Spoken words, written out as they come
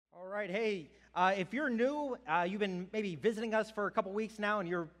right, hey, if you're new, you've been maybe visiting us for a couple weeks now, and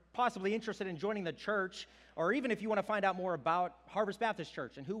you're possibly interested in joining the church, or even if you want to find out more about Harvest Baptist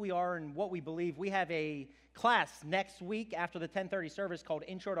Church and who we are and what we believe, we have a class next week after the 10:30 service called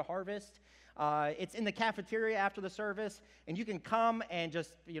Intro to Harvest. It's in the cafeteria after the service, and you can come and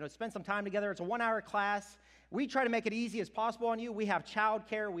just spend some time together. It's a 1-hour class. We try to make it easy as possible on you. We have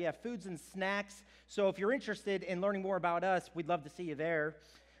childcare, we have foods and snacks. So if you're interested in learning more about us, we'd love to see you there.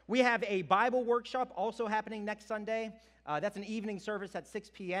 We have a Bible workshop also happening next Sunday. That's an evening service at 6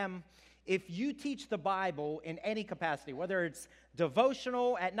 p.m. If you teach the Bible in any capacity, whether it's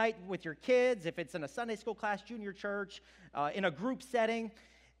devotional at night with your kids, if it's in a Sunday school class, junior church, in a group setting,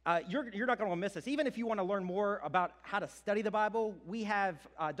 you're not going to miss this. Even if you want to learn more about how to study the Bible, we have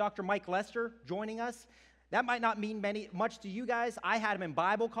Dr. Mike Lester joining us. That might not mean much to you guys. I had him in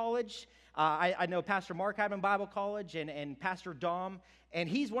Bible college. I know Pastor Mark had him in Bible college and Pastor Dom. And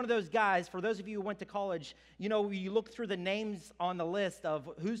he's one of those guys, for those of you who went to college, you look through the names on the list of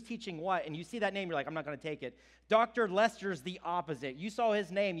who's teaching what, and you see that name, you're like, I'm not going to take it. Dr. Lester's the opposite. You saw his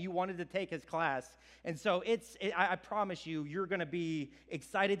name, you wanted to take his class. And so I promise you, you're going to be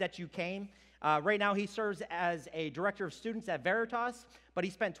excited that you came. Right now, he serves as a director of students at Veritas, but he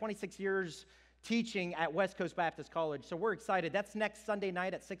spent 26 years teaching at West Coast Baptist College. So we're excited. That's next Sunday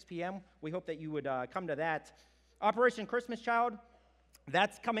night at 6 p.m. We hope that you would come to that. Operation Christmas Child,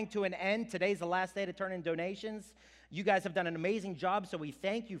 that's coming to an end. Today's the last day to turn in donations. You guys have done an amazing job, so we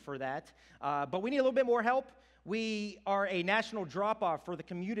thank you for that. But we need a little bit more help. We are a national drop-off for the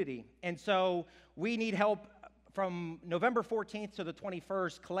community, and so we need help from November 14th to the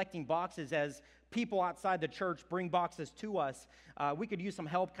 21st collecting boxes as people outside the church bring boxes to us. We could use some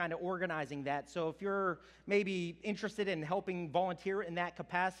help kind of organizing that. So if you're maybe interested in helping volunteer in that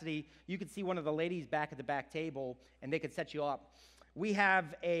capacity, you could see one of the ladies back at the back table, and they could set you up. We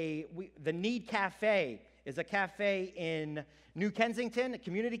have the Need Cafe is a cafe in New Kensington, a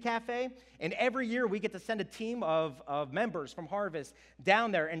community cafe, and every year we get to send a team of members from Harvest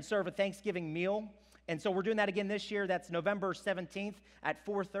down there and serve a Thanksgiving meal. And so we're doing that again this year. That's November 17th at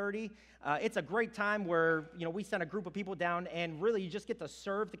 4:30. It's a great time where, we send a group of people down, and really you just get to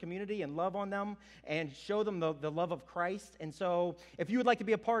serve the community and love on them and show them the love of Christ. And so if you would like to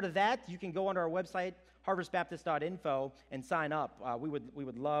be a part of that, you can go onto our website, harvestbaptist.info, and sign up. We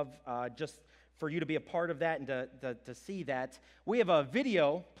would love just for you to be a part of that and to see that. We have a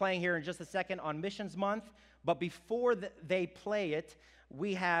video playing here in just a second on Missions Month, but before they play it,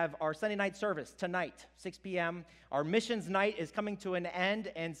 we have our Sunday night service tonight, 6 p.m. Our missions night is coming to an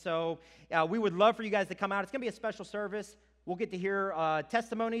end, and so we would love for you guys to come out. It's going to be a special service. We'll get to hear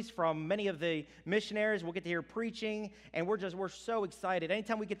testimonies from many of the missionaries. We'll get to hear preaching, and we're so excited.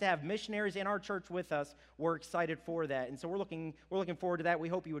 Anytime we get to have missionaries in our church with us, we're excited for that, and so we're looking forward to that. We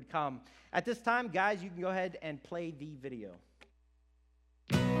hope you would come. At this time, guys, you can go ahead and play the video.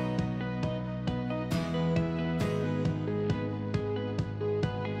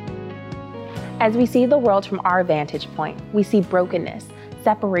 As we see the world from our vantage point, we see brokenness,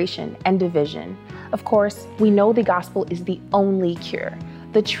 separation, and division. Of course, we know the gospel is the only cure,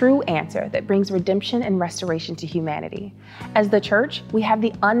 the true answer that brings redemption and restoration to humanity. As the church, we have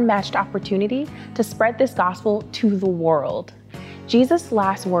the unmatched opportunity to spread this gospel to the world. Jesus'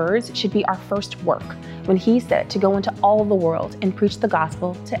 last words should be our first work when he said to go into all the world and preach the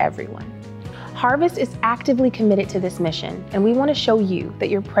gospel to everyone. Harvest is actively committed to this mission, and we want to show you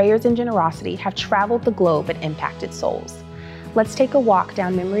that your prayers and generosity have traveled the globe and impacted souls. Let's take a walk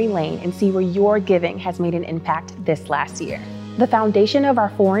down memory lane and see where your giving has made an impact this last year. The foundation of our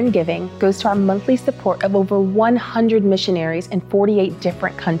foreign giving goes to our monthly support of over 100 missionaries in 48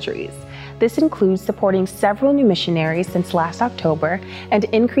 different countries. This includes supporting several new missionaries since last October and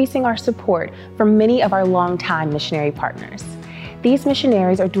increasing our support for many of our longtime missionary partners. These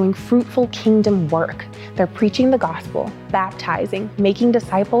missionaries are doing fruitful kingdom work. They're preaching the gospel, baptizing, making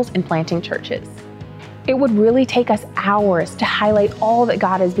disciples, and planting churches. It would really take us hours to highlight all that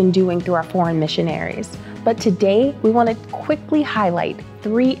God has been doing through our foreign missionaries. But today, we want to quickly highlight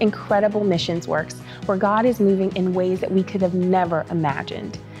 3 incredible missions works where God is moving in ways that we could have never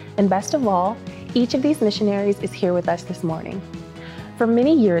imagined. And best of all, each of these missionaries is here with us this morning. For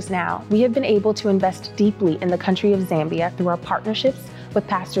many years now, we have been able to invest deeply in the country of Zambia through our partnerships with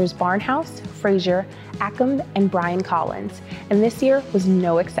Pastors Barnhouse, Frazier, Ackham, and Brian Collins, and this year was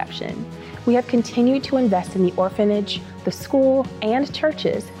no exception. We have continued to invest in the orphanage, the school, and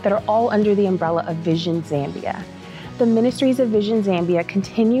churches that are all under the umbrella of Vision Zambia. The ministries of Vision Zambia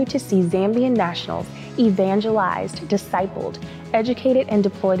continue to see Zambian nationals evangelized, discipled, educated, and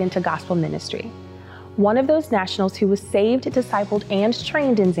deployed into gospel ministry. One of those nationals who was saved, discipled, and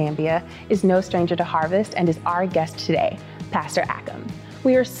trained in Zambia is no stranger to Harvest and is our guest today, Pastor Akam.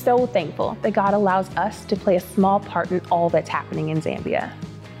 We are so thankful that God allows us to play a small part in all that's happening in Zambia.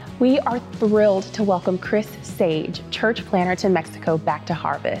 We are thrilled to welcome Chris Sage, church planner to Mexico, back to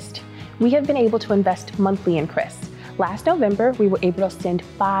Harvest. We have been able to invest monthly in Chris. Last November, we were able to send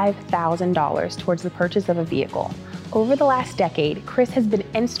 $5,000 towards the purchase of a vehicle. Over the last decade, Chris has been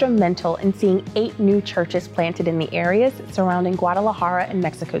instrumental in seeing 8 new churches planted in the areas surrounding Guadalajara and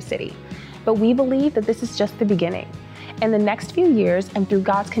Mexico City. But we believe that this is just the beginning. In the next few years, and through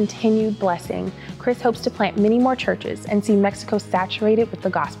God's continued blessing, Chris hopes to plant many more churches and see Mexico saturated with the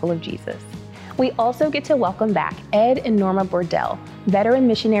gospel of Jesus. We also get to welcome back Ed and Norma Bordell, veteran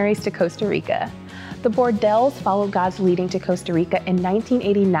missionaries to Costa Rica. The Bordells followed God's leading to Costa Rica in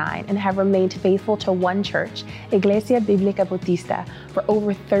 1989 and have remained faithful to one church, Iglesia Biblica Bautista, for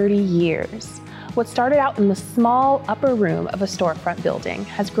over 30 years. What started out in the small upper room of a storefront building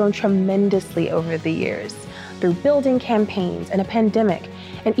has grown tremendously over the years. Through building campaigns and a pandemic,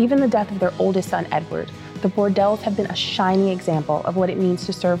 and even the death of their oldest son, Edward, the Bordells have been a shining example of what it means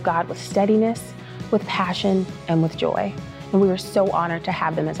to serve God with steadiness, with passion, and with joy. And we are so honored to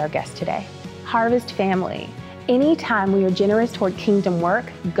have them as our guest today. Harvest family, anytime we are generous toward kingdom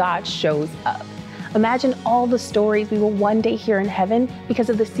work, God shows up. Imagine all the stories we will one day hear in heaven because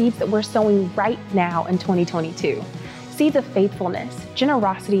of the seeds that we're sowing right now in 2022. Seeds of faithfulness,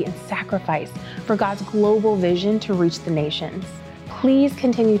 generosity, and sacrifice for God's global vision to reach the nations. Please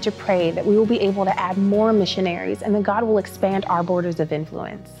continue to pray that we will be able to add more missionaries and that God will expand our borders of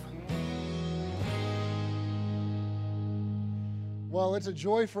influence. Well, it's a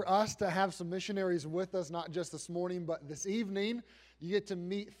joy for us to have some missionaries with us, not just this morning, but this evening. You get to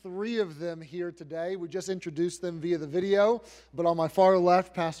meet 3 of them here today. We just introduced them via the video, but on my far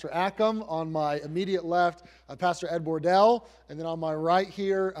left, Pastor Akam. On my immediate left, Pastor Ed Bordell. And then on my right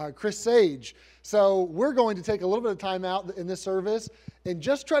here, Chris Sage. So we're going to take a little bit of time out in this service and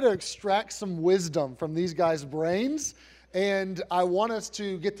just try to extract some wisdom from these guys' brains. And I want us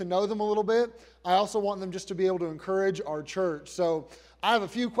to get to know them a little bit. I also want them just to be able to encourage our church. So I have a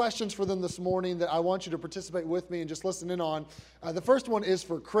few questions for them this morning that I want you to participate with me and just listen in on. The first one is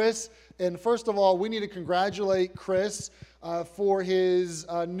for Chris. And first of all, we need to congratulate Chris for his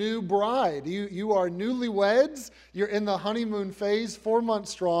new bride. You are newlyweds. You're in the honeymoon phase, 4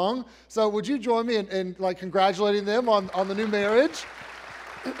 months strong. So would you join me in like congratulating them on the new marriage?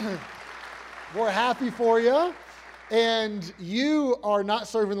 We're happy for you. And you are not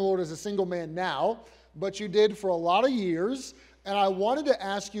serving the Lord as a single man now, but you did for a lot of years. And I wanted to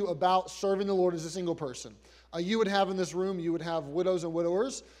ask you about serving the Lord as a single person. You would have in this room, you would have widows and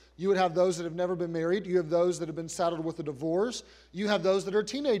widowers. You would have those that have never been married. You have those that have been saddled with a divorce. You have those that are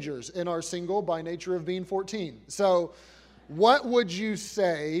teenagers and are single by nature of being 14. So what would you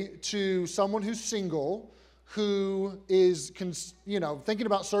say to someone who's single, who is thinking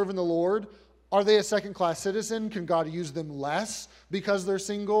about serving the Lord? Are they a second-class citizen? Can God use them less because they're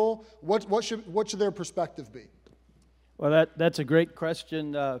single? What should their perspective be? Well, that's a great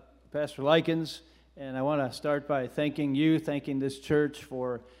question, Pastor Likens, and I want to start by thanking this church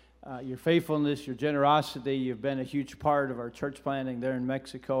for your faithfulness, your generosity. You've been a huge part of our church planting there in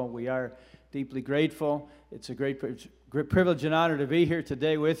Mexico. We are deeply grateful. It's a great privilege and honor to be here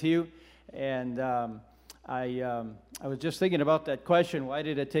today with you, and I was just thinking about that question. Why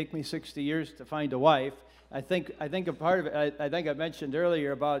did it take me 60 years to find a wife? I think a part of it. I think I mentioned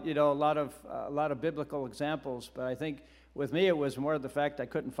earlier about a lot of biblical examples, but I think with me it was more the fact I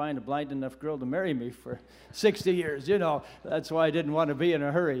couldn't find a blind enough girl to marry me for 60 years. That's why I didn't want to be in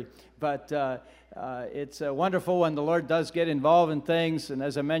a hurry. But it's wonderful when the Lord does get involved in things. And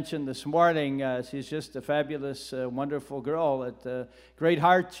as I mentioned this morning, she's just a fabulous, wonderful girl with great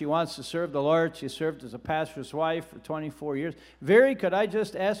heart. She wants to serve the Lord. She served as a pastor's wife for 24 years. Viri, could I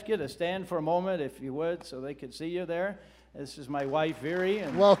just ask you to stand for a moment, if you would, so they could see you there? This is my wife, Viri.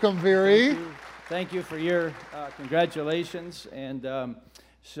 And welcome, Viri. Thank you for your congratulations. And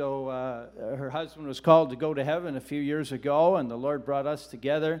so her husband was called to go to heaven a few years ago, and the Lord brought us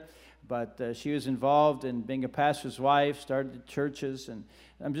together. But she was involved in being a pastor's wife, started churches, and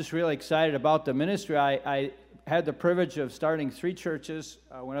I'm just really excited about the ministry. I had the privilege of starting 3 churches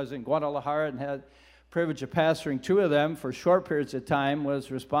when I was in Guadalajara, and had the privilege of pastoring 2 of them for short periods of time,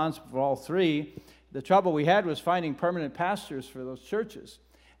 was responsible for all 3. The trouble we had was finding permanent pastors for those churches.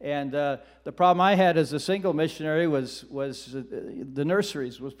 And the problem I had as a single missionary was the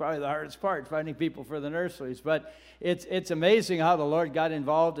nurseries was probably the hardest part, finding people for the nurseries. But it's amazing how the Lord got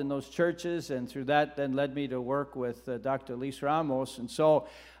involved in those churches, and through that then led me to work with Dr. Elise Ramos. And so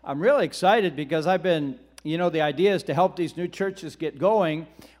I'm really excited because I've been, the idea is to help these new churches get going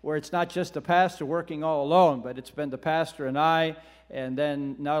where it's not just the pastor working all alone, but it's been the pastor and I, and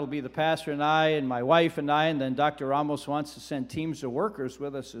then now it'll be the pastor and I and my wife and I, and then Dr. Ramos wants to send teams of workers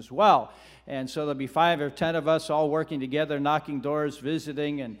with us as well. And so there'll be 5 or 10 of us all working together, knocking doors,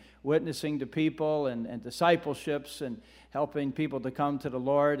 visiting and witnessing to people and discipleships and helping people to come to the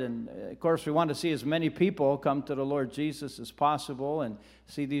Lord. And of course, we want to see as many people come to the Lord Jesus as possible and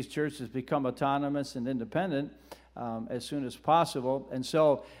see these churches become autonomous and independent as soon as possible. And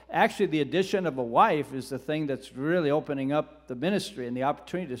so actually the addition of a wife is the thing that's really opening up the ministry and the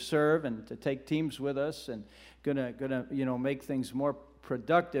opportunity to serve and to take teams with us and gonna make things more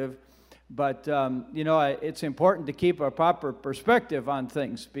productive. But it's important to keep a proper perspective on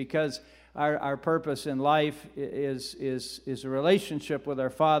things, because our purpose in life is a relationship with our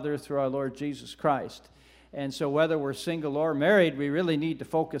Father through our Lord Jesus Christ. And so whether we're single or married, we really need to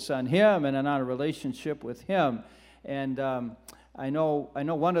focus on Him and on our relationship with Him. And I know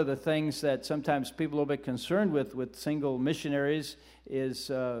one of the things that sometimes people are a little bit concerned with single missionaries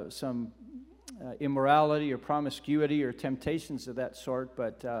is some immorality or promiscuity or temptations of that sort.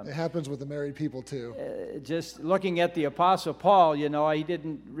 But it happens with the married people too. Just looking at the Apostle Paul, he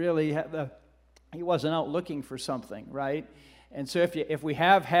didn't really he wasn't out looking for something, right? And so if we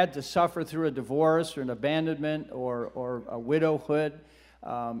have had to suffer through a divorce or an abandonment or a widowhood,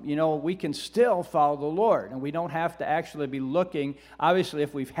 we can still follow the Lord, and we don't have to actually be looking. Obviously,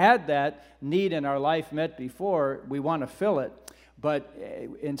 if we've had that need in our life met before, we want to fill it. But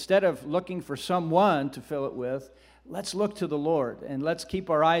instead of looking for someone to fill it with, let's look to the Lord, and let's keep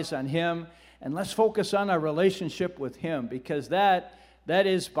our eyes on Him, and let's focus on our relationship with Him, because that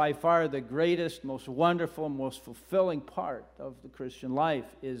is by far the greatest, most wonderful, most fulfilling part of the Christian life,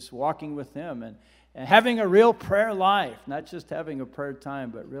 is walking with Him and having a real prayer life, not just having a prayer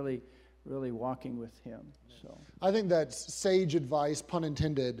time, but really, really walking with Him. So I think that's sage advice, pun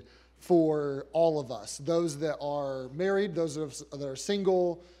intended, for all of us, those that are married, those that are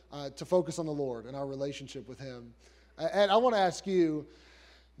single, to focus on the Lord and our relationship with Him. And I want to ask you,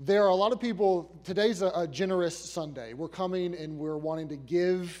 there are a lot of people, today's a generous Sunday. We're coming and we're wanting to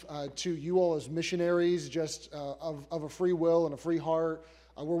give to you all as missionaries, just of a free will and a free heart.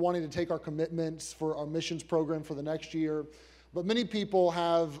 We're wanting to take our commitments for our missions program for the next year. But many people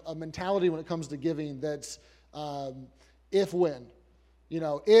have a mentality when it comes to giving that's if-when.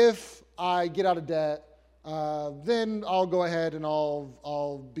 If I get out of debt, then I'll go ahead and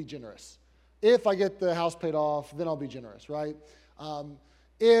I'll be generous. If I get the house paid off, then I'll be generous, right?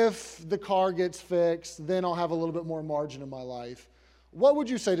 If the car gets fixed, then I'll have a little bit more margin in my life. What would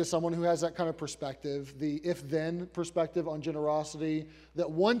you say to someone who has that kind of perspective, the if-then perspective on generosity, that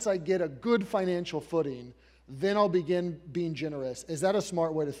once I get a good financial footing, then I'll begin being generous? Is that a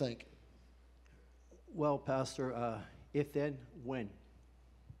smart way to think? Well, Pastor, if then, when?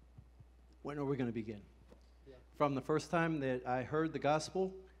 When are we going to begin? Yeah. From the first time that I heard the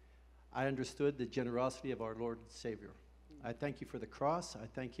gospel, I understood the generosity of our Lord and Savior. I thank you for the cross. I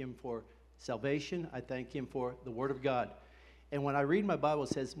thank Him for salvation. I thank Him for the Word of God. And when I read my Bible, it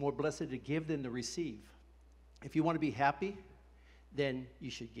says, more blessed to give than to receive. If you want to be happy, then you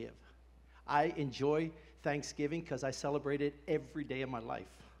should give. I enjoy Thanksgiving because I celebrate it every day of my life.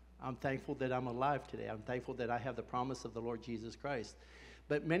 I'm thankful that I'm alive today. I'm thankful that I have the promise of the Lord Jesus Christ.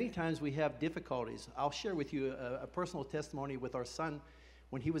 But many times we have difficulties. I'll share with you a personal testimony with our son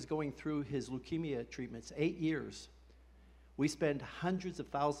when he was going through his leukemia treatments, 8 years. We spent hundreds of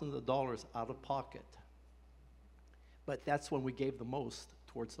thousands of dollars out of pocket. But that's when we gave the most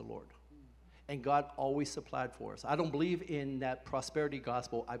towards the Lord. And God always supplied for us. I don't believe in that prosperity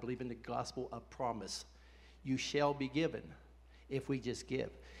gospel. I believe in the gospel of promise. You shall be given if we just give.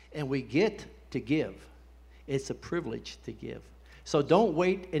 And we get to give. It's a privilege to give. So don't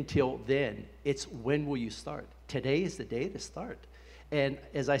wait until then. It's when will you start? Today is the day to start. And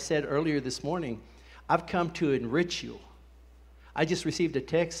as I said earlier this morning, I've come to enrich you. I just received a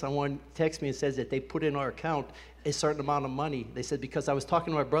text. Someone texted me and says that they put in our account a certain amount of money. They said, because I was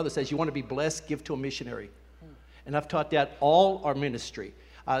talking to my brother, says, you want to be blessed, give to a missionary. And I've taught that all our ministry.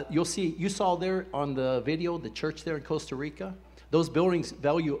 You saw there on the video, the church there in Costa Rica. Those buildings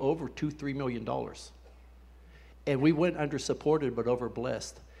value over $2-3 million. And we went under supported but over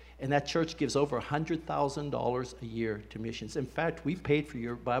blessed. And that church gives over $100,000 a year to missions. In fact, we paid for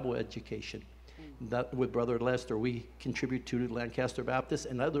your Bible education. that with Brother Lester, we contribute to Lancaster Baptist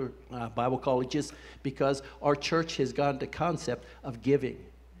and other Bible colleges because our church has gotten the concept of giving.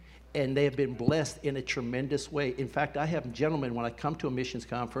 And they have been blessed in a tremendous way. In fact, I have gentlemen, when I come to a missions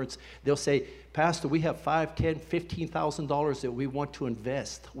conference, they'll say, Pastor, we have $5,000, $10,000, $15,000 that we want to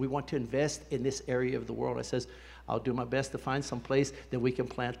invest. We want to invest in this area of the world. I says, I'll do my best to find some place that we can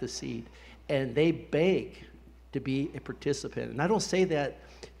plant the seed. And they beg to be a participant. And I don't say that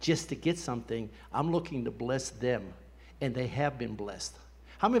just to get something. I'm looking to bless them. And they have been blessed.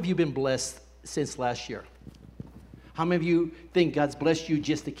 How many of you have been blessed since last year? How many of you think God's blessed you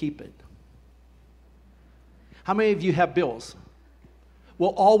just to keep it? How many of you have bills? We'll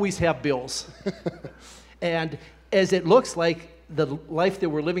always have bills. And as it looks like the life that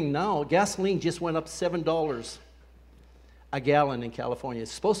we're living now, gasoline just went up $7 a gallon in California.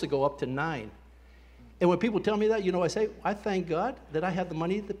 It's supposed to go up to $9. And when people tell me that, I say, I thank God that I have the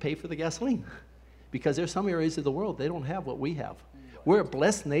money to pay for the gasoline. Because there's some areas of the world, they don't have what we have. We're a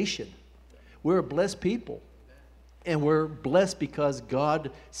blessed nation. We're a blessed people. And we're blessed because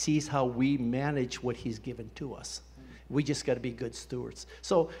God sees how we manage what he's given to us. We just got to be good stewards.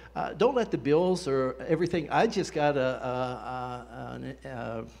 So don't let the bills or everything. I just got a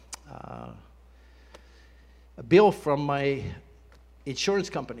bill from my insurance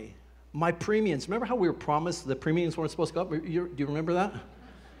company. My premiums. Remember how we were promised the premiums weren't supposed to go up? Do you remember that?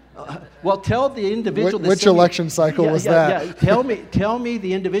 Well, tell the individual. Which election cycle was that? Yeah. Tell me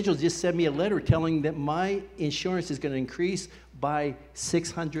the individual just sent me a letter telling that my insurance is going to increase by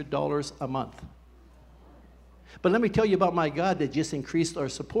 $600 a month. But let me tell you about my God that just increased our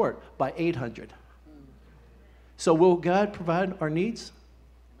support by $800. So will God provide our needs?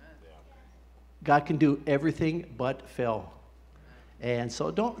 God can do everything but fail. And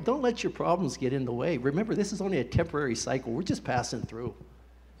so don't let your problems get in the way. Remember, this is only a temporary cycle. We're just passing through.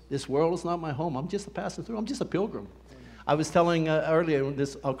 This world is not my home. I'm just passing through. I'm just a pilgrim. I was telling earlier,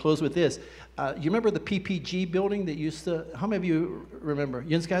 I'll close with this. You remember the PPG building that used to, how many of you remember?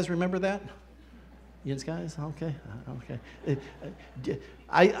 You guys remember that? You guys? Okay.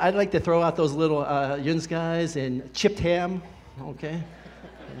 I'd like to throw out those little Yuns guys and chipped ham. Okay.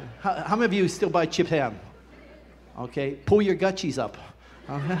 How many of you still buy chipped ham? Okay. Pull your gutchies up.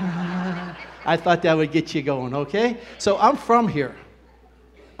 I thought that would get you going, okay? So I'm from here.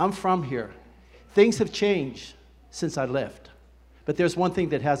 Things have changed since I left. But there's one thing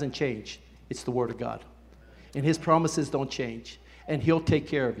that hasn't changed. It's the Word of God. And his promises don't change. And he'll take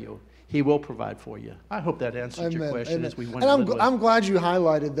care of you. He will provide for you. I hope that answered your question as we went on. And I'm glad you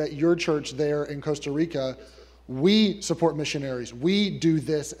highlighted that your church there in Costa Rica, we support missionaries. We do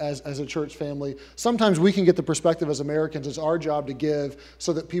this as a church family. Sometimes we can get the perspective as Americans. It's our job to give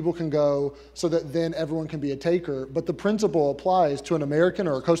so that people can go, so that then everyone can be a taker. But the principle applies to an American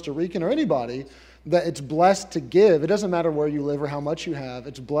or a Costa Rican or anybody that it's blessed to give. It doesn't matter where you live or how much you have.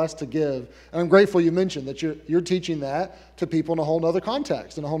 It's blessed to give. And I'm grateful you mentioned that you're teaching that to people in a whole other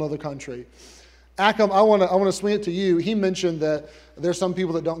context, in a whole other country. Akam, I want to swing it to you. He mentioned that there's some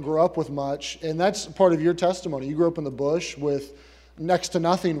people that don't grow up with much, and that's part of your testimony. You grew up in the bush with next to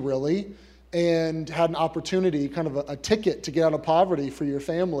nothing, really, and had an opportunity, kind of a ticket to get out of poverty for your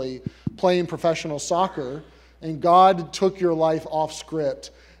family, playing professional soccer, and God took your life off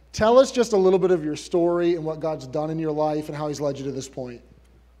script. Tell us just a little bit of your story and what God's done in your life and how he's led you to this point.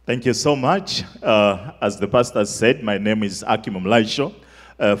 Thank you so much. As the pastor said, my name is Akim Mlaisho.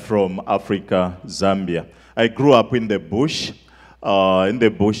 From Africa, Zambia. I grew up in the bush. In the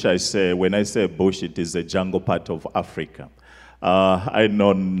bush, when I say bush, it is the jungle part of Africa. I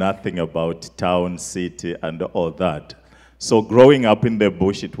know nothing about town, city, and all that. So growing up in the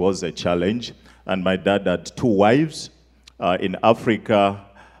bush, it was a challenge. And my dad had 2 wives. In Africa,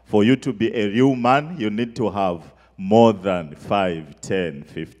 for you to be a real man, you need to have more than 5, 10,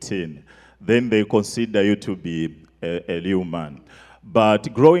 15. Then they consider you to be a real man.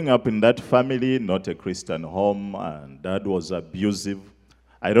 But growing up in that family, not a Christian home, and dad was abusive.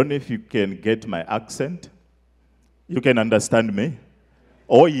 I don't know if you can get my accent. You can understand me?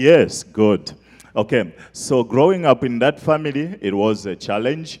 Oh, yes, good. Okay, so growing up in that family, it was a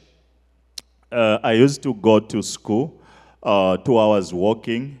challenge. I used to go to school, 2 hours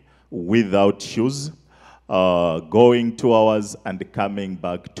walking without shoes, going 2 hours and coming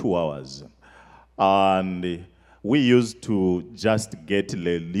back 2 hours. And we used to just get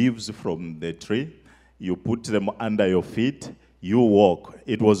the leaves from the tree. You put them under your feet. You walk.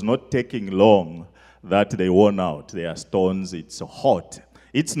 It was not taking long that they worn out. They are stones. It's hot.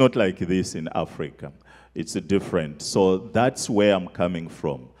 It's not like this in Africa. It's different. So that's where I'm coming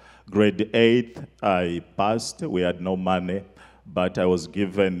from. Grade 8, I passed. We had no money. but I was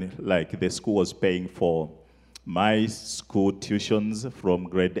given, like, the school was paying for my school tuitions from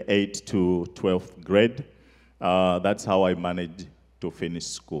grade 8 to 12th grade. That's how I managed to finish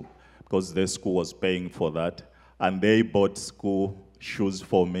school, because the school was paying for that, and they bought school shoes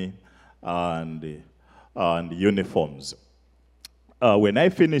for me and uniforms. When I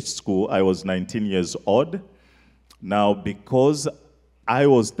finished school, I was 19 years old. Now, because I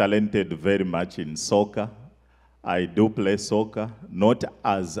was talented very much in soccer, I do play soccer, not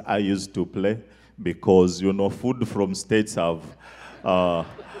as I used to play, because, you know, food from States have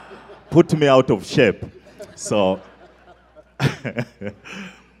put me out of shape. So,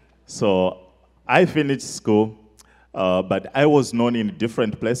 so I finished school, but I was known in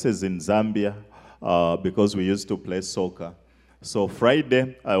different places in Zambia because we used to play soccer. So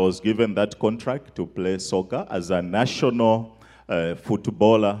Friday, I was given that contract to play soccer as a national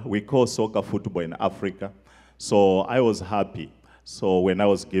footballer. We call soccer football in Africa. So I was happy. So when I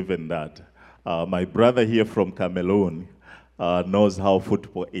was given that, my brother here from Cameroon knows how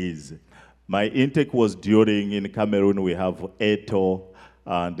football is. My intake was during, in Cameroon, we have Eto,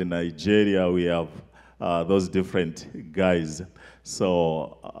 and in Nigeria, we have those different guys.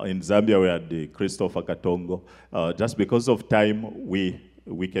 So in Zambia, we had the Christopher Katongo. Just because of time, we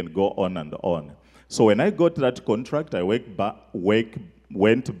can go on and on. So when I got that contract, I went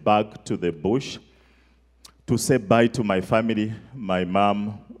back to the bush to say bye to my family. My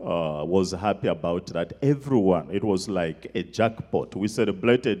mom was happy about that. Everyone, it was like a jackpot. We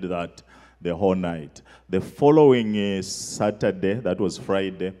celebrated that the whole night. The following Saturday, that was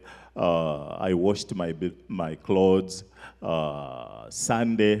Friday, I washed my clothes.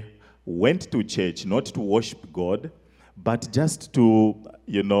 Sunday, went to church, not to worship God, but just to,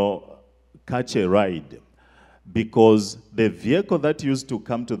 you know, catch a ride. Because the vehicle that used to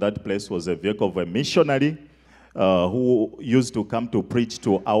come to that place was a vehicle of a missionary who used to come to preach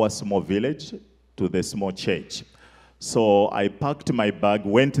to our small village, to the small church. So I packed my bag,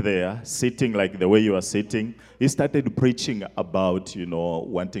 went there, sitting like the way you are sitting. He started preaching about, you know,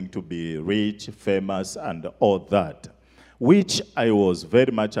 wanting to be rich, famous, and all that, which I was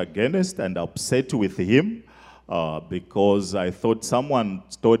very much against and upset with him because I thought someone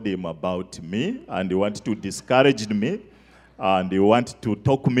told him about me and he wanted to discourage me and he wanted to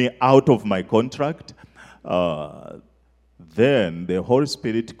talk me out of my contract. Then the Holy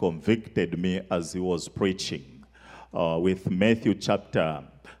Spirit convicted me as he was preaching with Matthew chapter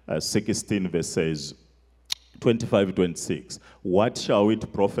 16 verses 25-26. What shall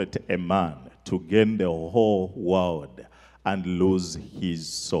it profit a man to gain the whole world and lose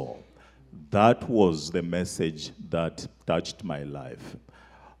his soul? That was the message that touched my life.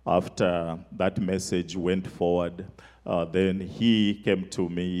 After that message went forward, then he came to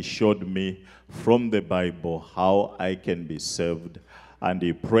me, he showed me from the Bible how I can be saved, and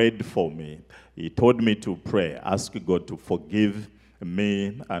he prayed for me. He told me to pray, ask God to forgive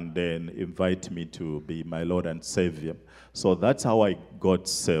me, and then invite me to be my Lord and Savior. So that's how I got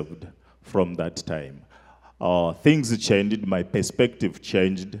saved from that time. Things changed, my perspective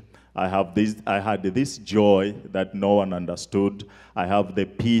changed. I had this joy that no one understood. I have the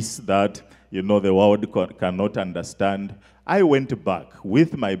peace that, you know, the world cannot understand. I went back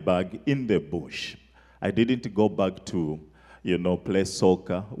with my bag in the bush. I didn't go back to, you know, play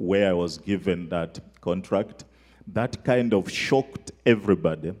soccer where I was given that contract. That kind of shocked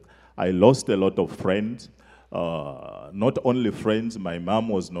everybody. I lost a lot of friends. Not only friends, my mom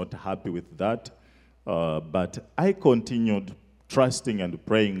was not happy with that. But I continued trusting and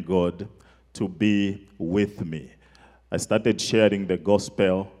praying God to be with me. I started sharing the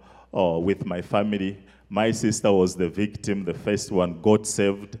gospel with my family. My sister was the victim, the first one, got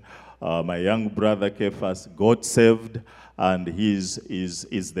saved. My young brother Kephas got saved, and he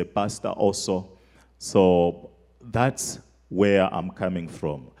is the pastor also. So that's where I'm coming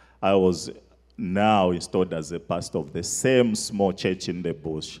from. I was now installed as a pastor of the same small church in the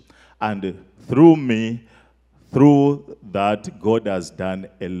bush. And through me, through that, God has done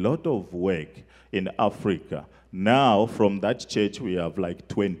a lot of work in Africa. Now, from that church, we have like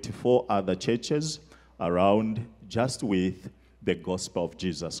 24 other churches around just with the gospel of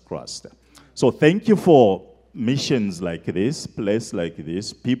Jesus Christ. So thank you for missions like this, place like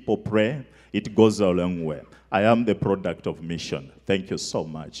this. People pray. It goes a long way. I am the product of mission. Thank you so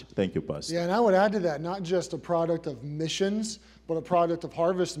much. Thank you, Pastor. Yeah, and I would add to that, not just a product of missions, but a product of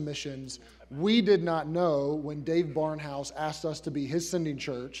Harvest Missions. We did not know when Dave Barnhouse asked us to be his sending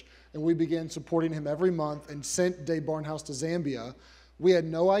church, and we began supporting him every month and sent Dave Barnhouse to Zambia. We had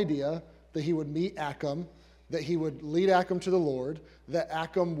no idea that he would meet Akim, that he would lead Acom to the Lord, that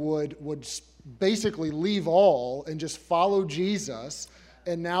Acom would basically leave all and just follow Jesus.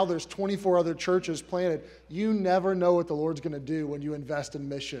 And now there's 24 other churches planted. You never know what the Lord's going to do when you invest in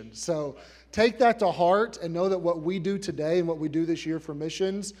missions. So take that to heart and know that what we do today and what we do this year for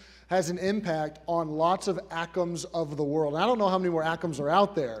missions has an impact on lots of Acoms of the world. And I don't know how many more Acoms are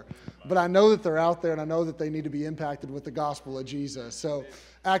out there, but I know that they're out there, and I know that they need to be impacted with the gospel of Jesus. So,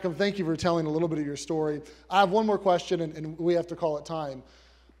 Acom, thank you for telling a little bit of your story. I have one more question, and we have to call it time.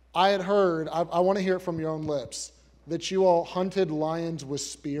 I had heard, I want to hear it from your own lips, that you all hunted lions with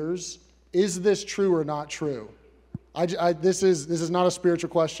spears. Is this true or not true? This is not a spiritual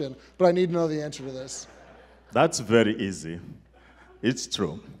question, but I need to know the answer to this. That's very easy. It's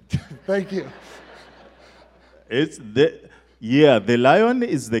true. Thank you. The lion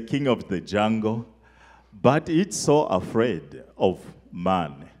is the king of the jungle, but it's so afraid of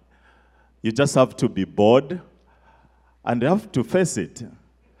man. You just have to be bold and have to face it.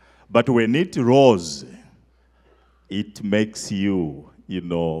 But when it roars, it makes you,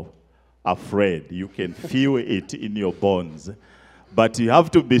 afraid. You can feel it in your bones. But you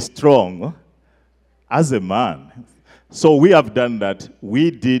have to be strong as a man. So we have done that.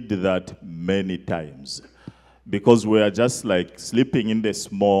 We did that many times because we are just like sleeping in the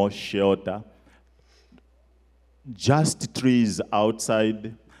small shelter, just trees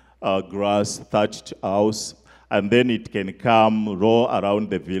outside, grass, thatched house, and then it can come, roll around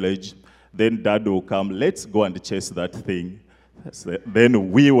the village. Then Dad will come, let's go and chase that thing.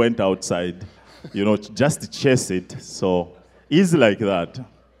 Then we went outside, just to chase it. So easy like that.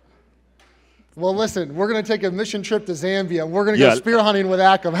 Well, listen, we're going to take a mission trip to Zambia, and we're going to go spear hunting with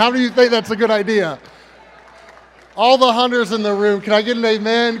Acom. How do you think that's a good idea? All the hunters in the room, can I get an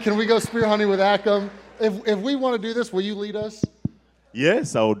amen? Can we go spear hunting with Acom? If we want to do this, will you lead us?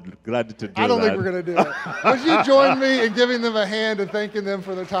 Yes, I would glad to do that. I don't think we're going to do it. Would you join me in giving them a hand and thanking them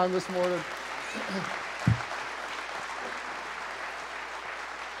for their time this morning?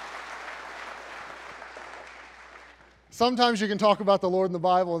 Sometimes you can talk about the Lord in the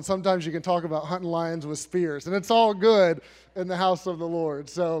Bible, and sometimes you can talk about hunting lions with spears, and it's all good in the house of the Lord.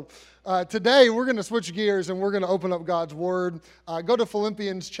 So today we're going to switch gears, and we're going to open up God's Word. Go to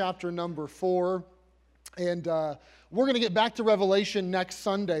Philippians chapter number 4, and we're going to get back to Revelation next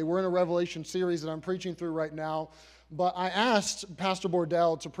Sunday. We're in a Revelation series that I'm preaching through right now. But I asked Pastor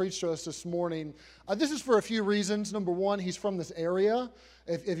Bordell to preach to us this morning. This is for a few reasons. Number one, he's from this area.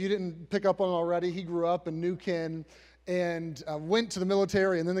 If you didn't pick up on it already, he grew up in New Ken and went to the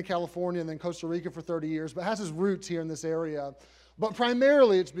military and then to California and then Costa Rica for 30 years, but has his roots here in this area. But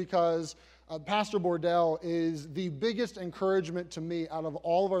primarily it's because Pastor Bordell is the biggest encouragement to me out of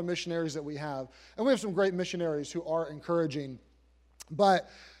all of our missionaries that we have. And we have some great missionaries who are encouraging. But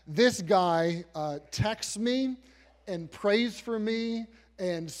this guy texts me and prays for me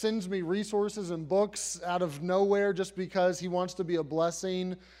and sends me resources and books out of nowhere just because he wants to be a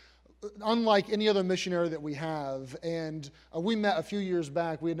blessing, unlike any other missionary that we have. And we met a few years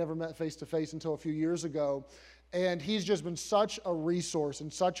back. We had never met face-to-face until a few years ago. And he's just been such a resource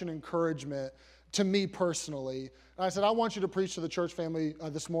and such an encouragement to me personally. And I said, I want you to preach to the church family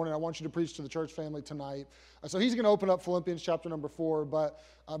this morning. I want you to preach to the church family tonight. So he's going to open up Philippians chapter number 4. But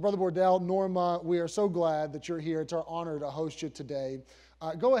Brother Bordell, Norma, we are so glad that you're here. It's our honor to host you today.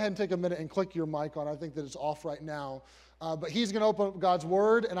 Go ahead and take a minute and click your mic on. I think that it's off right now. But he's going to open up God's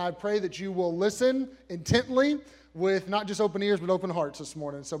Word, and I pray that you will listen intently with not just open ears, but open hearts this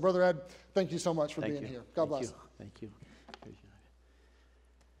morning. So, Brother Ed, thank you so much for being here. God bless. Thank you.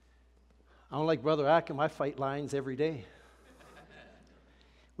 I don't like Brother Acom. I fight lions every day.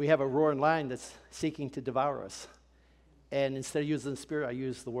 We have a roaring lion that's seeking to devour us. And instead of using the spear, I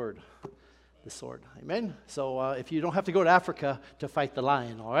use the word, the sword. Amen? So if you don't have to go to Africa to fight the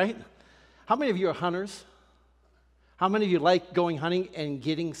lion, all right? How many of you are hunters? How many of you like going hunting and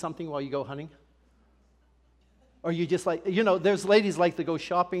getting something while you go hunting? Or you just like, there's ladies like to go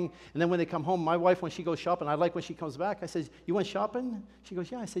shopping, and then when they come home, my wife, when she goes shopping, I like when she comes back, I says, you went shopping? She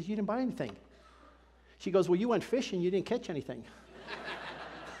goes, yeah. I says, you didn't buy anything. She goes, well, you went fishing, you didn't catch anything.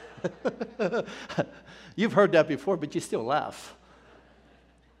 You've heard that before, but you still laugh.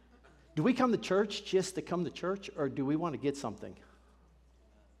 Do we come to church just to come to church, or do we want to get something?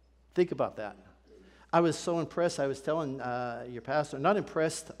 Think about that. I was so impressed. I was telling your pastor, not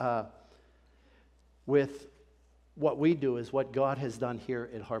impressed with what we do is what God has done here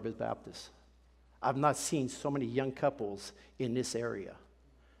at Harvest Baptist. I've not seen so many young couples in this area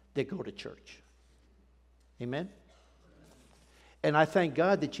that go to church. Amen? And I thank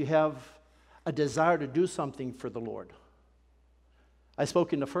God that you have a desire to do something for the Lord. I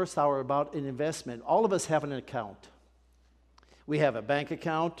spoke in the first hour about an investment. All of us have an account. We have a bank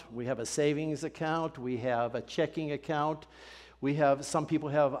account, we have a savings account, we have a checking account. Some people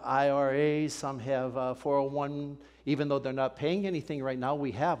have IRAs, some have 401, even though they're not paying anything right now,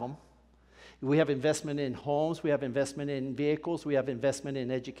 we have them. We have investment in homes, we have investment in vehicles, we have investment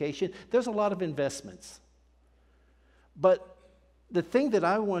in education. There's a lot of investments. But the thing that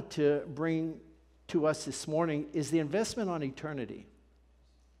I want to bring to us this morning is the investment on eternity.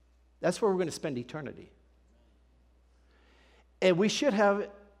 That's where we're going to spend eternity. And we should have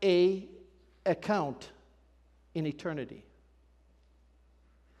an account in eternity.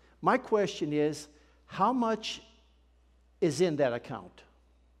 My question is, how much is in that account?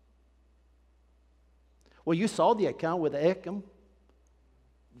 Well, you saw the account with Eckham.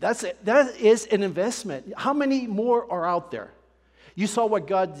 That is an investment. How many more are out there? You saw what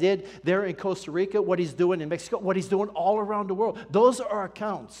God did there in Costa Rica, what He's doing in Mexico, what He's doing all around the world. Those are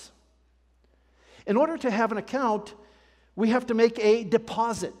accounts. In order to have an account, we have to make a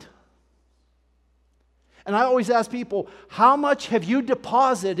deposit. And I always ask people, how much have you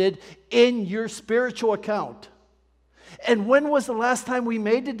deposited in your spiritual account? And when was the last time we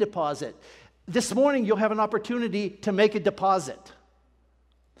made a deposit? This morning, you'll have an opportunity to make a deposit.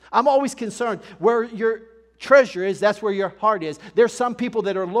 I'm always concerned where your treasure is, that's where your heart is. There's some people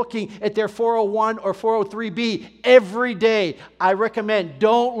that are looking at their 401 or 403B every day. I recommend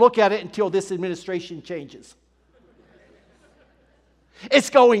don't look at it until this administration changes. It's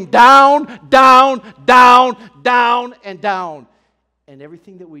going down, down, down, down, and down. And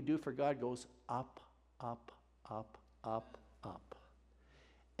everything that we do for God goes up, up, up, up, up.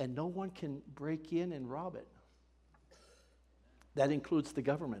 And no one can break in and rob it. That includes the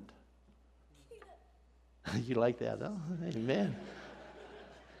government. You like that, huh? Amen.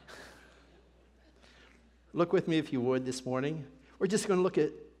 Look with me, if you would, this morning. We're just going to look at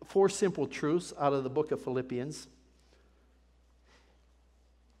 4 simple truths out of the book of Philippians.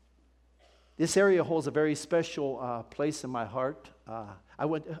 This area holds a very special place in my heart. How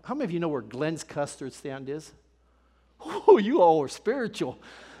many of you know where Glenn's Custard Stand is? Oh, you all are spiritual.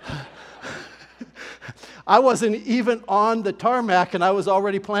 I wasn't even on the tarmac, and I was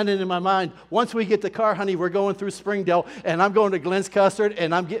already planning in my mind, once we get the car, honey, we're going through Springdale, and I'm going to Glenn's Custard,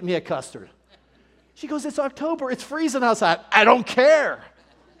 and I'm getting me a custard. She goes, it's October. It's freezing outside. I don't care.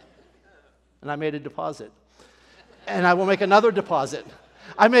 And I made a deposit. And I will make another deposit.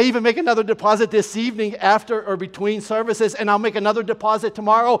 I may even make another deposit this evening after or between services, and I'll make another deposit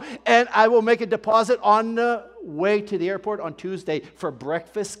tomorrow, and I will make a deposit on the way to the airport on Tuesday for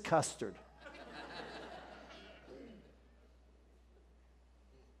breakfast custard.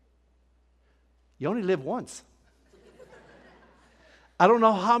 You only live once. I don't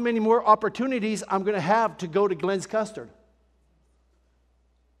know how many more opportunities I'm going to have to go to Glenn's Custard.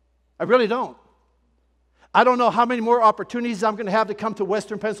 I really don't. I don't know how many more opportunities I'm going to have to come to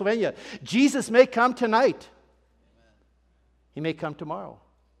Western Pennsylvania. Jesus may come tonight. He may come tomorrow.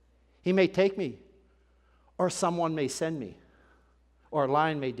 He may take me. Or someone may send me. Or a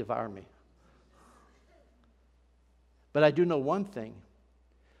lion may devour me. But I do know one thing.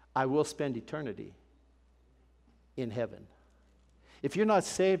 I will spend eternity in heaven. If you're not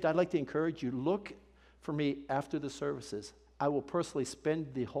saved, I'd like to encourage you, look for me after the services. I will personally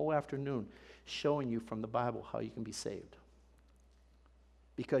spend the whole afternoon showing you from the Bible how you can be saved.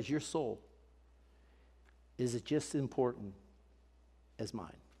 Because your soul is just as important as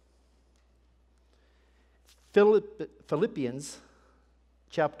mine. Philippians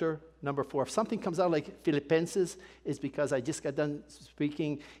chapter number 4. If something comes out like Filipenses, it's because I just got done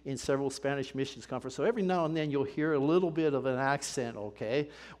speaking in several Spanish missions conferences. So every now and then you'll hear a little bit of an accent, okay?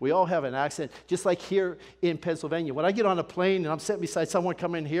 We all have an accent, just like here in Pennsylvania. When I get on a plane and I'm sitting beside someone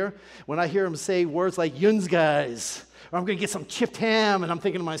coming here, when I hear them say words like "Yuns guys," or "I'm going to get some chipped ham," and I'm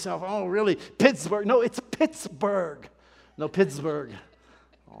thinking to myself, oh, really? Pittsburgh? No, it's Pittsburgh. No, Pittsburgh.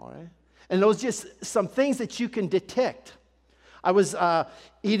 All right? And those just some things that you can detect. I was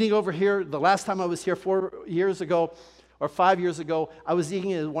eating over here, the last time I was here 4 years ago, or 5 years ago, I was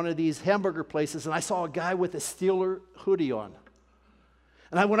eating at one of these hamburger places, and I saw a guy with a Steeler hoodie on.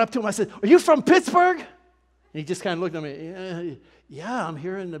 And I went up to him, I said, "Are you from Pittsburgh?" And he just kind of looked at me, "Yeah, I'm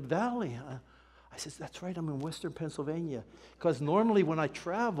here in the valley." I said, "That's right, I'm in Western Pennsylvania." Because normally when I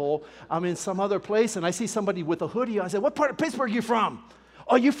travel, I'm in some other place, and I see somebody with a hoodie on. I said, "What part of Pittsburgh are you from?"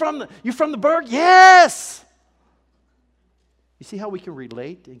 "Oh, you from the Burg?" "Yes!" You see how we can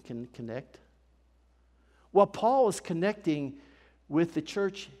relate and can connect? Well, Paul is connecting with the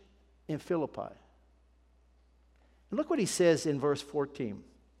church in Philippi. And look what he says in verse 14.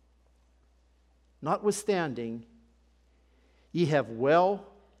 "Notwithstanding, ye have well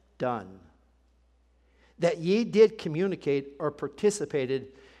done, that ye did communicate or participated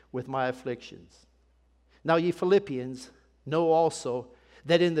with my afflictions. Now ye Philippians know also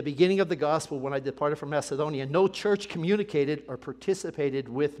that in the beginning of the gospel, when I departed from Macedonia, no church communicated or participated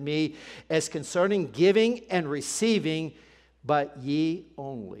with me as concerning giving and receiving, but ye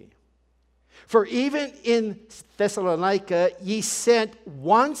only. For even in Thessalonica ye sent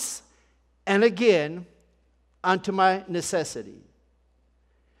once and again unto my necessity.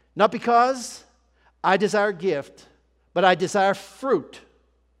 Not because I desire gift, but I desire fruit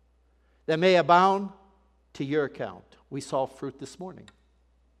that may abound to your account. We saw fruit this morning.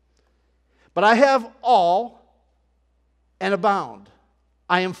 But I have all and abound.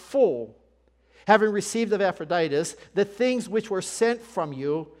 I am full, having received of Epaphroditus the things which were sent from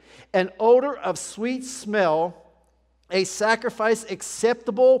you, an odor of sweet smell, a sacrifice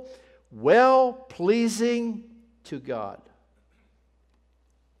acceptable, well-pleasing to God.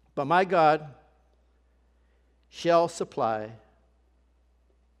 But my God shall supply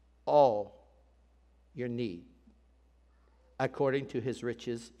all your need according to his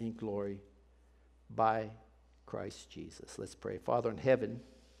riches in glory by Christ Jesus. Let's pray. Father in heaven,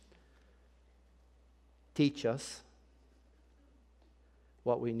 teach us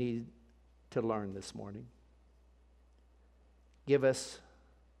what we need to learn this morning. Give us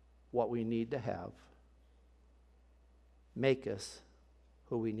what we need to have. Make us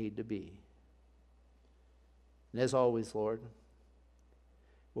who we need to be. And as always, Lord,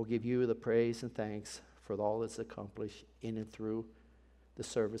 we'll give you the praise and thanks for all that's accomplished in and through the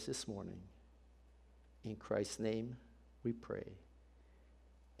service this morning. In Christ's name we pray.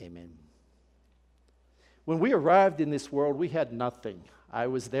 Amen. When we arrived in this world, we had nothing. I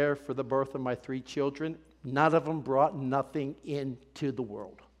was there for the birth of my 3 children. None of them brought nothing into the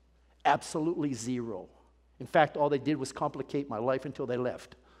world. Absolutely zero. In fact, all they did was complicate my life until they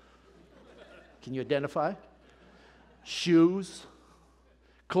left. Can you identify? Shoes,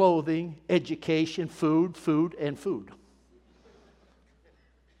 clothing, education, food, and food.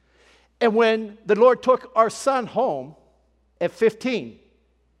 And when the Lord took our son home at 15,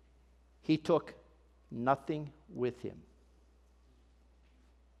 he took nothing with him.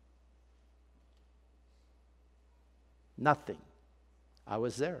 Nothing. I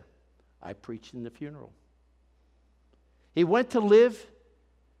was there. I preached in the funeral. He went to live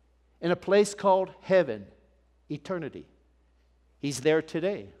in a place called heaven, eternity. He's there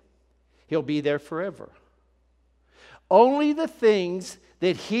today. He'll be there forever. Only the things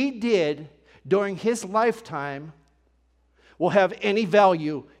that he did during his lifetime will have any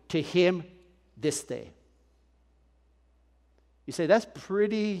value to him this day. You say, that's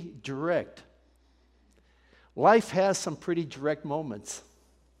pretty direct. Life has some pretty direct moments.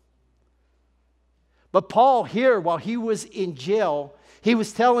 But Paul here, while he was in jail, he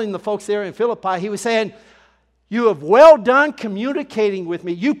was telling the folks there in Philippi, he was saying, you have well done communicating with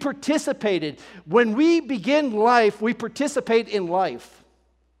me. You participated. When we begin life, we participate in life.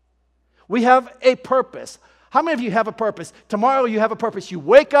 We have a purpose. How many of you have a purpose? Tomorrow you have a purpose. You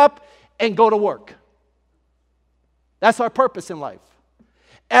wake up and go to work. That's our purpose in life.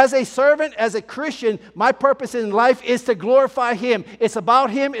 As a servant, as a Christian, my purpose in life is to glorify him. It's about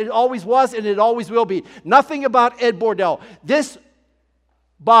him. It always was and it always will be. Nothing about Ed Bordell. This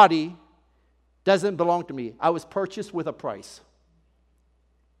body doesn't belong to me. I was purchased with a price.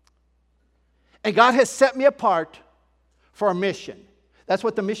 And God has set me apart for a mission. That's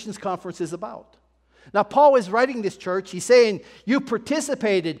what the missions conference is about. Now, Paul is writing this church. He's saying, you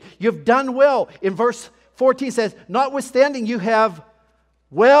participated. You've done well. In verse 14 says, notwithstanding, you have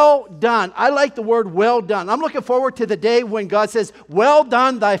well done. I like the word well done. I'm looking forward to the day when God says, well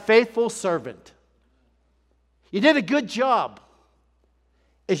done, thy faithful servant. You did a good job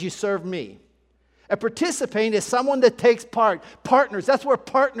as you served me. A participant is someone that takes part. Partners, that's where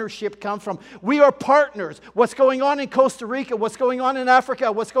partnership comes from. We are partners. What's going on in Costa Rica, what's going on in Africa,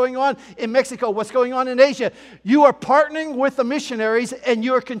 what's going on in Mexico, what's going on in Asia. You are partnering with the missionaries and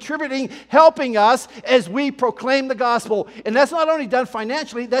you are contributing, helping us as we proclaim the gospel. And that's not only done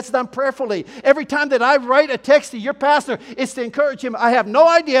financially, that's done prayerfully. Every time that I write a text to your pastor, it's to encourage him. I have no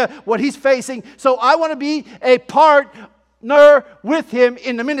idea what he's facing, so I want to be a partner with him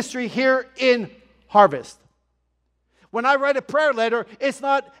in the ministry here in Harvest. When I write a prayer letter, it's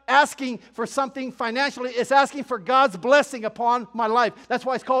not asking for something financially, it's asking for God's blessing upon my life. That's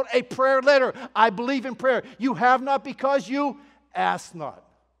why it's called a prayer letter. I believe in prayer. You have not because you ask not.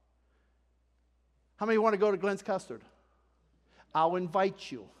 How many want to go to Glenn's Custard? I'll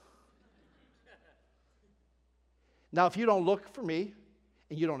invite you. Now, if you don't look for me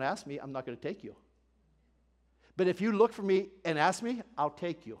and you don't ask me, I'm not going to take you. But if you look for me and ask me, I'll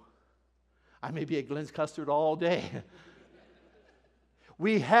take you. I may be at Glenn's Custard all day.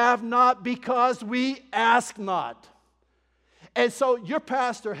 We have not because we ask not. And so your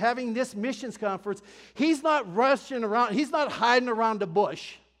pastor having this missions conference, he's not rushing around. He's not hiding around the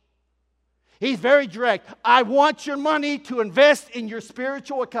bush. He's very direct. I want your money to invest in your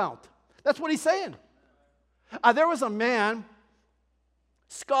spiritual account. That's what he's saying. There was a man,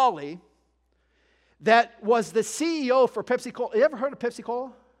 Scully, that was the CEO for Pepsi Cola. You ever heard of Pepsi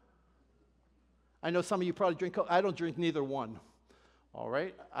Cola? I know some of you probably drink Cola. I don't drink neither one. All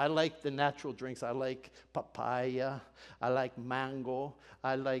right? I like the natural drinks. I like papaya. I like mango.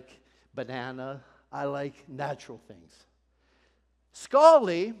 I like banana. I like natural things.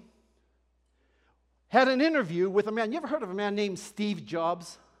 Scully had an interview with a man. You ever heard of a man named Steve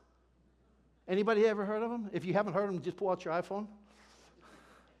Jobs? Anybody ever heard of him? If you haven't heard of him, just pull out your iPhone.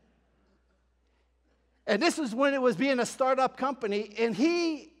 And this was when it was being a startup company, and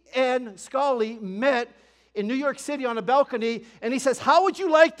he and Scully met in New York City on a balcony, and he says, how would you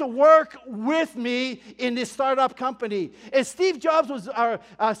like to work with me in this startup company? And Steve Jobs was,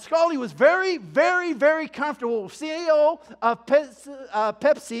 Scully was very, very, very comfortable. CEO of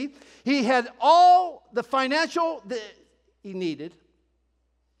Pepsi. He had all the financial that he needed.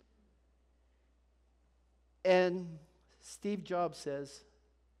 And Steve Jobs says,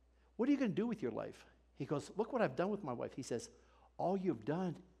 what are you going to do with your life? He goes, look what I've done with my wife. He says, all you've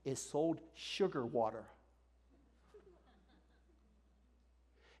done is sold sugar water.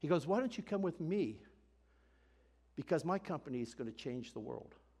 He goes, why don't you come with me? Because my company is going to change the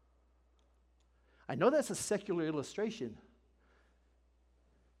world. I know that's a secular illustration,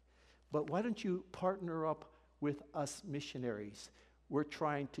 but why don't you partner up with us missionaries? We're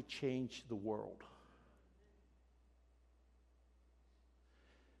trying to change the world.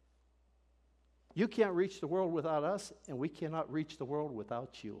 You can't reach the world without us, and we cannot reach the world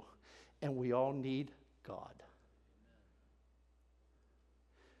without you. And we all need God.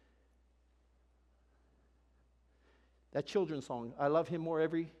 That children's song, I love him more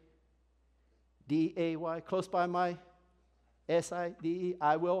every D-A-Y, close by my S-I-D-E,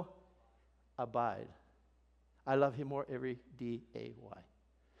 I will abide. I love him more every D-A-Y.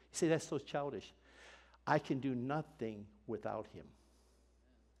 You say, that's so childish. I can do nothing without him.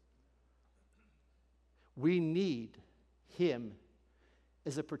 We need him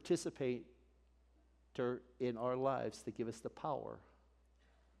as a participator in our lives to give us the power.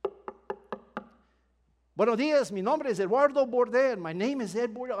 Buenos días, mi nombre es Eduardo Borden. My name is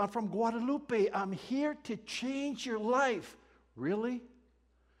Ed Borden. I'm from Guadalupe. I'm here to change your life. Really?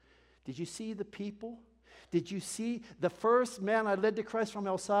 Did you see the people? Did you see the first man I led to Christ from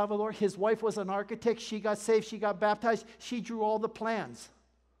El Salvador? His wife was an architect. She got saved. She got baptized. She drew all the plans.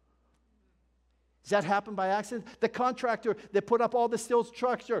 Does that happen by accident? The contractor that put up all the steel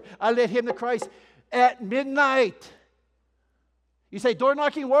structure, I led him to Christ at midnight. You say, door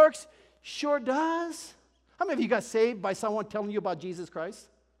knocking works? Sure does. How many of you got saved by someone telling you about Jesus Christ?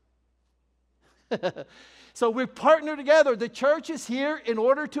 So we partner together. The church is here in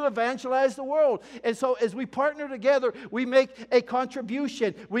order to evangelize the world. And so as we partner together, we make a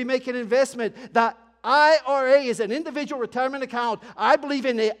contribution. We make an investment. The IRA is an individual retirement account. I believe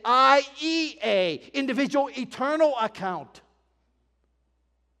in the IEA, individual eternal account.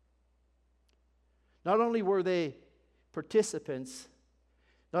 Not only were they participants,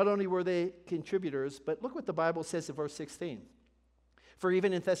 not only were they contributors, but look what the Bible says in verse 16. For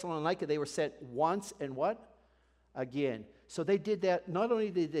even in Thessalonica, they were sent once and what? Again. So they did that. Not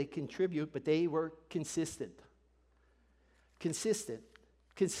only did they contribute, but they were consistent. Consistent.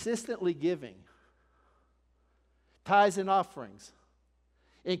 Consistently giving. Tithes and offerings.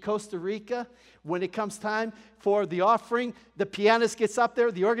 In Costa Rica, when it comes time for the offering, the pianist gets up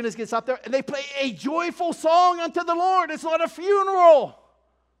there, the organist gets up there, and they play a joyful song unto the Lord. It's not a funeral.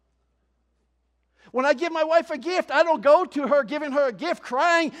 When I give my wife a gift, I don't go to her giving her a gift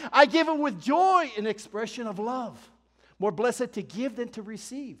crying. I give it with joy, an expression of love. More blessed to give than to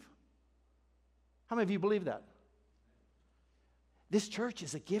receive. How many of you believe that? This church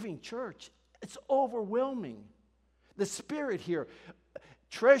is a giving church. It's overwhelming. The spirit here.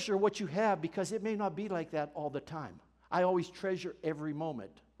 Treasure what you have because it may not be like that all the time. I always treasure every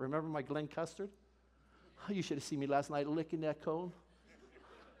moment. Remember my Glenn Custard? Oh, you should have seen me last night licking that cone.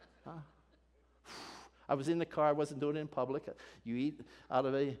 Huh? I was in the car. I wasn't doing it in public. You eat out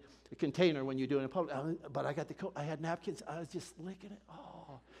of a container when you do it in public. But I got the cone. I had napkins. I was just licking it.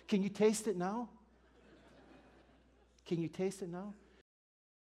 Oh, can you taste it now? Can you taste it now?